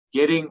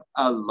getting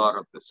a lot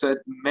of this. So it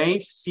may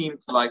seem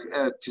like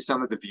to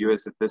some of the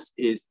viewers that this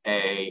is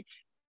a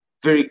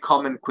very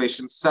common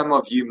question. Some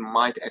of you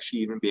might actually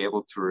even be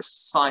able to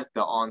recite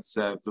the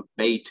answer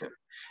verbatim,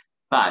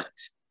 but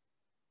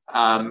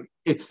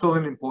it's still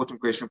an important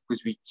question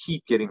because we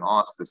keep getting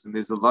asked this, and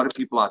there's a lot of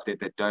people out there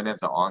that don't have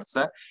the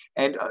answer.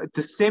 And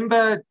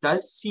December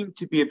does seem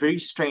to be a very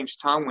strange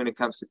time when it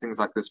comes to things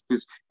like this,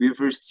 because we've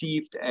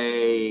received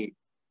a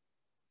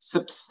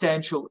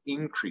substantial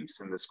increase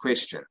in this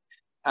question.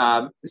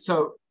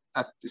 So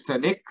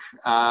Nick,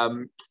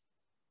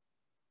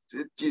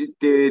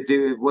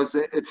 there was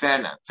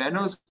Werner.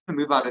 Werner was going to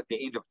move out at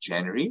the end of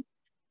January.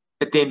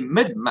 But then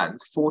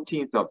mid-month,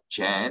 14th of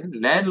Jan,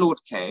 landlord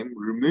came,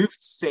 removed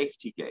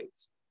safety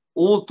gates,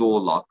 all door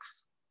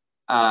locks,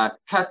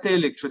 cut the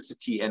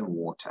electricity and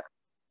water.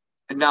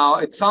 And now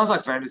it sounds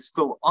like Van is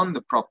still on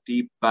the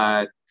property,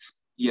 but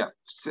yeah,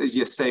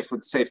 you're safe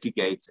with safety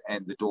gates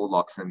and the door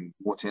locks and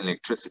water and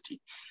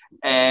electricity.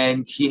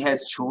 And he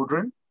has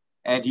children,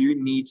 and you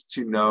need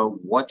to know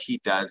what he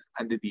does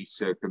under these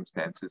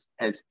circumstances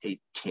as a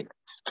tenant.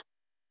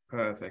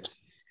 Perfect.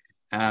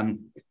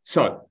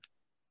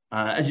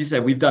 As you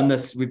said, we've done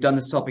this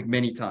topic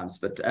many times,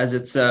 but as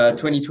it's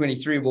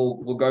 2023,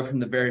 we'll go from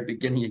the very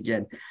beginning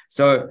again.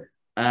 So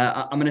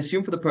I'm going to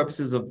assume for the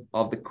purposes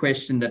of the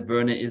question that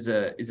Werner is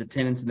a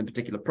tenant in the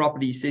particular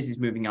property. He says he's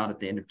moving out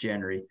at the end of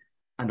January.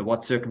 Under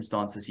what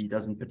circumstances, he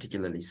doesn't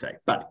particularly say.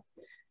 But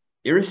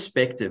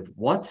irrespective,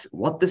 what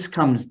this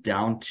comes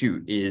down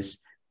to is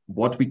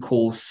what we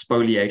call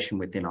spoliation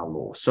within our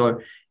law. So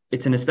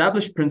it's an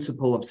established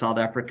principle of South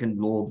African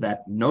law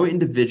that no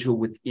individual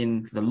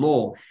within the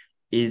law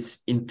is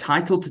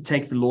entitled to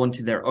take the law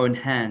into their own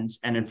hands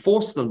and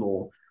enforce the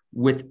law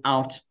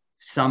without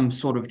some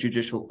sort of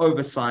judicial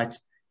oversight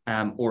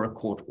or a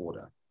court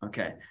order.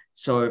 Okay,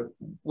 so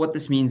what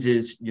this means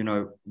is,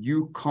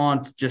 you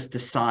can't just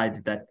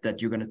decide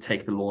that you're going to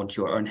take the law into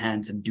your own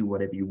hands and do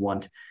whatever you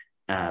want,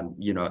 and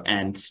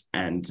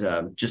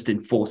just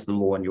enforce the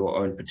law in your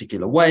own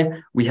particular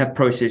way. We have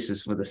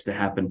processes for this to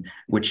happen,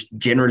 which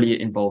generally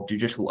involve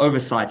judicial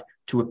oversight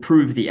to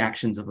approve the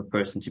actions of a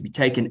person to be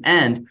taken,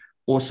 and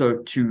also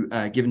to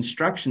give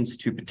instructions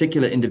to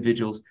particular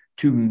individuals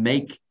to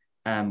make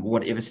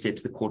whatever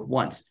steps the court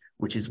wants,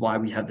 which is why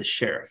we have the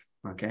sheriff,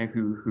 okay,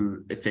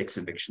 who effects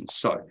evictions.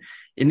 So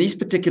in these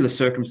particular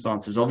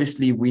circumstances,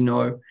 obviously we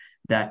know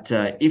that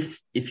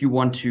if you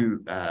want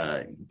to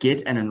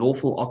get an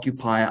unlawful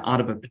occupier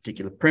out of a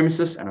particular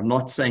premises, and I'm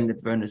not saying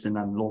that Werner is an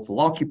unlawful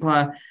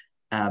occupier,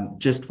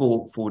 just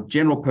for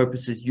general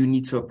purposes, you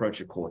need to approach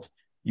a court.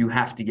 You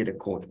have to get a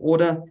court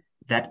order.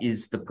 That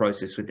is the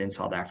process within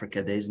South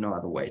Africa. There's no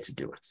other way to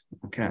do it.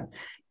 Okay.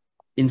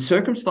 In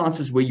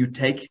circumstances where you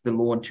take the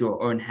law into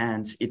your own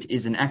hands, it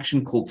is an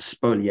action called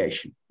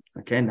spoliation.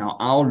 Okay. Now,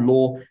 our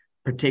law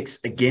protects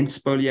against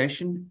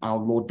spoliation. Our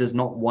law does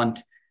not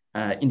want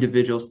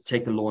individuals to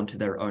take the law into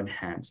their own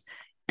hands.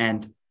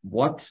 And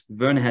what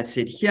Werner has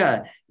said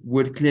here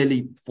would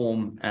clearly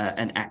form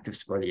an act of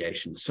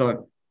spoliation.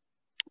 So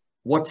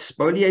what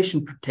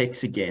spoliation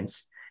protects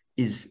against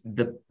is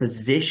the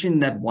possession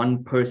that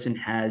one person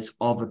has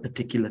of a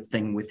particular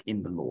thing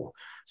within the law.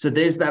 So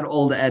there's that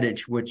old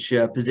adage, which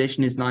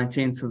possession is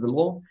 9/10 of the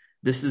law.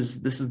 This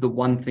is the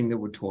one thing that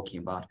we're talking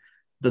about.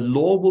 The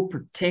law will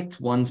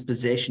protect one's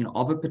possession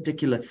of a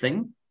particular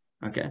thing,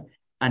 okay,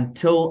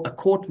 until a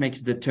court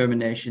makes a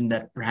determination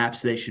that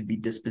perhaps they should be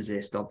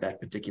dispossessed of that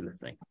particular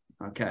thing.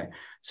 Okay,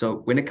 so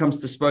when it comes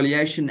to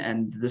spoliation,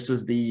 and this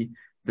is the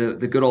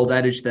good old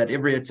adage that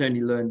every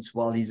attorney learns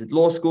while he's at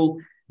law school,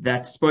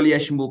 that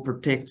spoliation will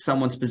protect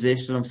someone's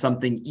possession of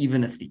something,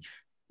 even a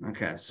thief.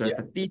 Okay, so if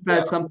a thief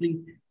has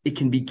something, it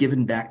can be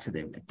given back to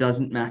them. It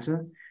doesn't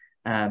matter.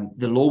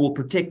 The law will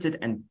protect it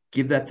and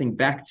give that thing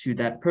back to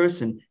that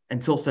person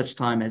until such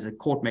time as a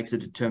court makes a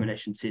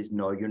determination, says,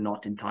 no, you're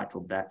not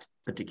entitled to that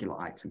particular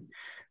item.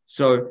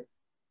 So in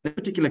this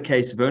particular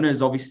case, Werner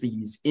is obviously,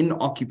 he's in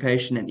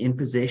occupation and in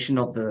possession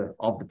of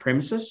the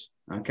premises.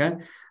 Okay,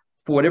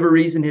 for whatever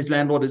reason, his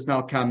landlord has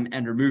now come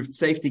and removed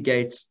safety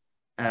gates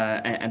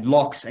and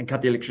locks and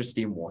cut the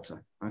electricity and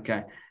water.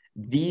 Okay,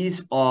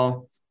 these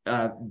are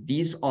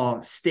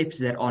steps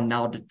that are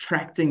now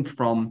detracting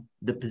from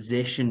the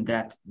possession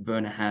that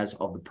Werner has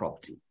of the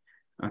property.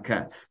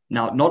 Okay,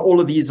 now not all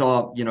of these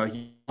are,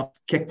 he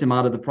kicked him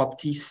out of the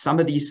property. Some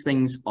of these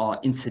things are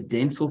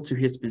incidental to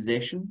his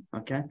possession.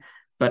 Okay,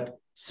 but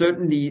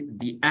certainly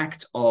the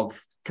act of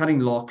cutting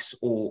locks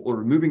or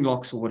removing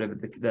locks or whatever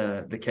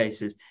the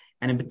case is,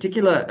 and in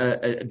particular,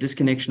 a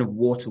disconnection of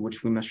water,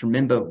 which we must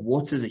remember,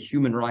 water is a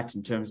human right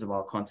in terms of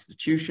our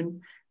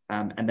constitution.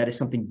 And that is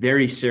something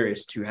very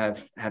serious to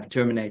have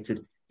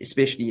terminated,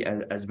 especially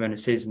as Werner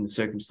says, in the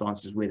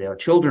circumstances where there are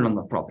children on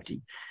the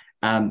property.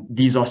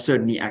 These are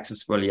certainly acts of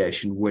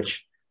spoliation,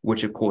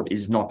 which a court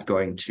is not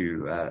going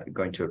to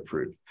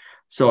approve.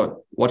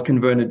 So what can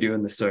Werner do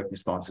in the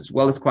circumstances?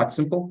 Well, it's quite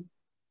simple.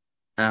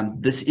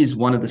 This is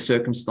one of the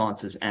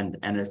circumstances, and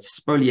a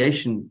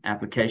spoliation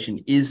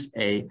application is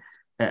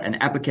an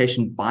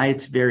application by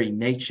its very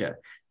nature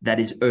that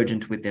is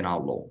urgent within our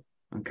law.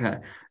 Okay,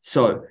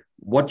 so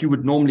what you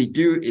would normally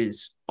do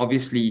is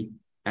obviously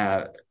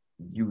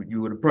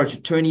you would approach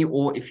attorney,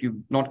 or if you're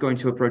not going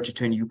to approach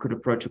attorney, you could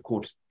approach a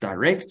court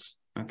direct.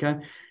 Okay,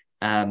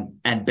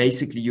 and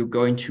basically you're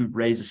going to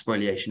raise a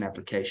spoliation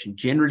application.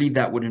 Generally,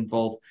 that would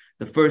involve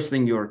the first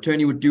thing your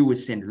attorney would do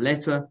is send a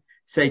letter,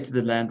 say to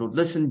the landlord,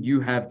 listen,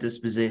 you have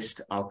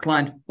dispossessed our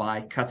client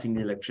by cutting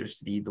the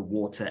electricity, the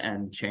water,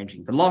 and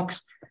changing the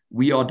locks.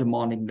 We are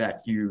demanding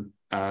that you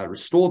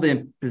restore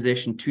their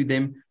possession to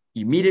them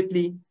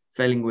immediately,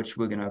 failing which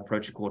we're going to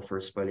approach a court for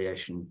a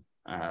spoliation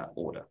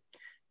order.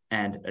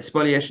 And a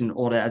spoliation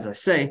order, as I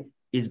say,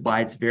 is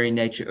by its very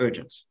nature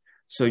urgent.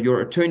 So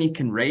your attorney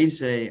can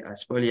raise a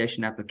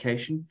spoliation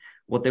application.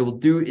 What they will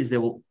do is they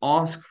will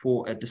ask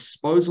for a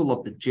disposal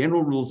of the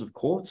general rules of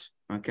court,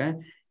 okay?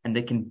 And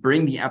they can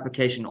bring the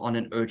application on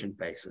an urgent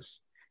basis.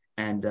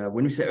 And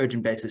when we say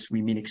urgent basis,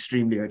 we mean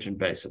extremely urgent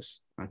basis,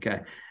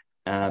 okay?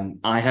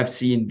 I have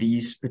seen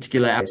these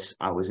particular apps.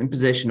 I was in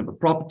possession of a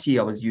property.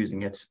 I was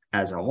using it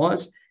as I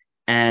was.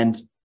 And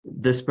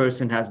this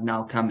person has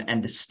now come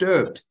and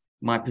disturbed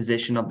my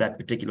possession of that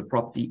particular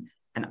property.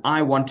 And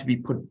I want to be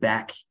put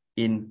back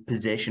in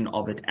possession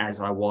of it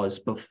as I was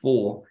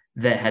before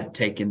they had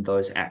taken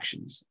those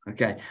actions.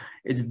 Okay,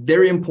 it's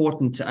very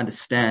important to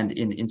understand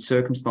in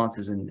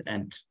circumstances,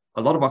 and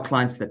a lot of our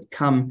clients that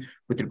come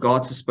with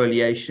regards to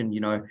spoliation,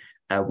 you know,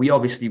 we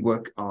obviously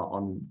work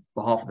on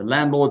behalf of the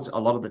landlords a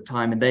lot of the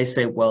time, and they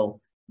say,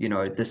 well, you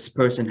know, this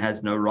person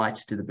has no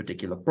rights to the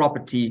particular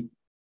property,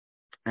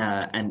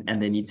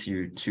 and they need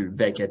to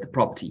vacate the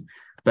property.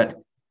 But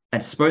a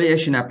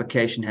spoliation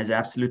application has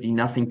absolutely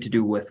nothing to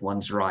do with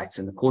one's rights,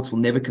 and the courts will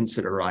never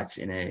consider rights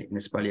in a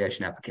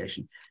spoliation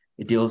application.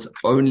 It deals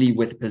only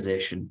with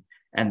possession,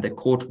 and the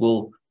court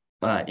will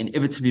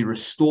inevitably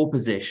restore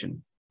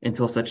possession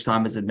until such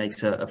time as it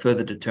makes a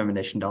further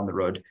determination down the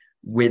road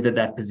whether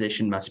that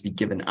possession must be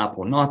given up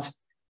or not.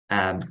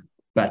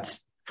 But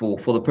for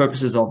the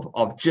purposes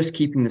of just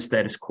keeping the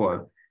status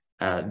quo,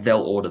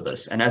 they'll order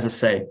this. And as I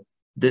say,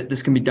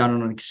 this can be done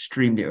on an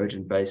extremely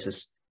urgent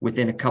basis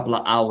within a couple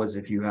of hours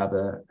if you have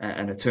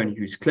an attorney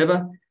who's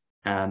clever,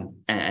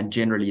 and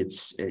generally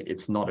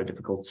it's not a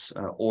difficult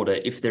order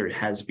if there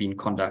has been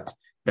conduct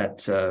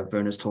that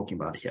Werner's talking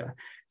about here.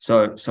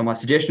 So my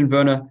suggestion,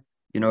 Werner,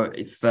 you know,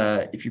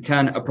 if you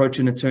can approach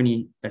an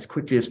attorney as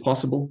quickly as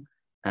possible,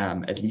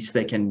 at least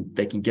they can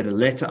get a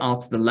letter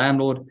out to the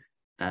landlord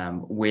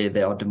where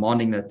they are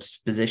demanding that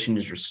possession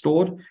is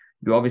restored.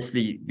 You're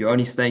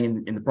only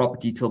staying in the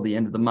property till the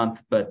end of the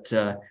month, but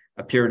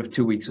a period of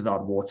 2 weeks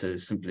without water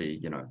is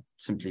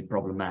simply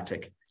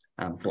problematic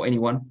for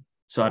anyone.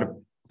 So I'd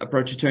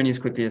approach attorney as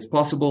quickly as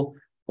possible,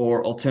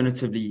 or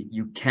alternatively,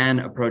 you can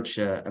approach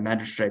a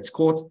magistrate's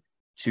court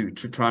to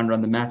try and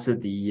run the matter.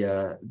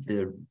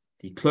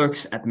 The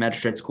clerks at the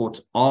magistrate's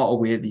court are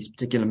aware of these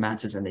particular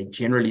matters, and they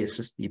generally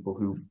assist people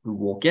who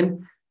walk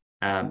in.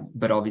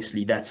 But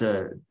obviously, that's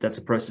a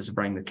process of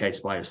bringing the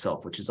case by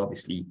yourself, which is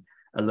obviously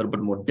a little bit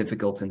more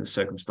difficult in the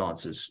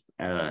circumstances,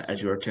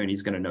 as your attorney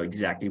is going to know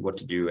exactly what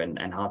to do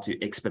and how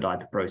to expedite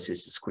the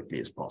process as quickly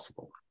as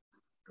possible.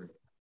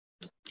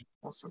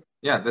 Awesome.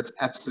 Yeah, that's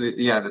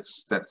absolutely, yeah,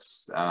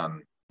 that's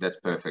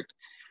perfect.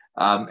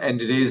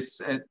 And it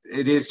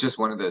is just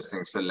one of those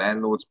things. So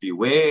landlords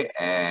beware,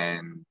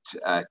 and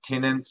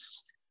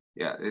tenants,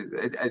 yeah,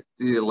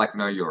 like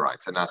know your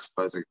rights. And I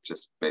suppose it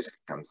just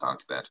basically comes down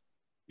to that.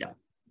 Yeah.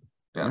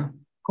 Yeah.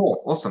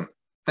 Cool. Awesome.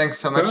 Thanks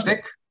so much,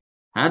 Nick.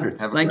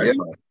 Hundreds. Thank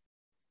you.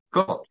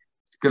 Cool.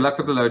 Good luck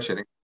with the load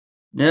shedding.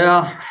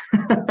 Yeah.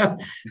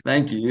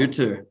 Thank you. You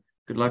too.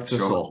 Good luck to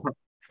us all.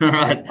 All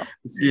right.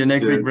 See you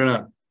next week,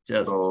 Bruno.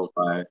 Cheers. Cool.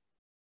 Bye.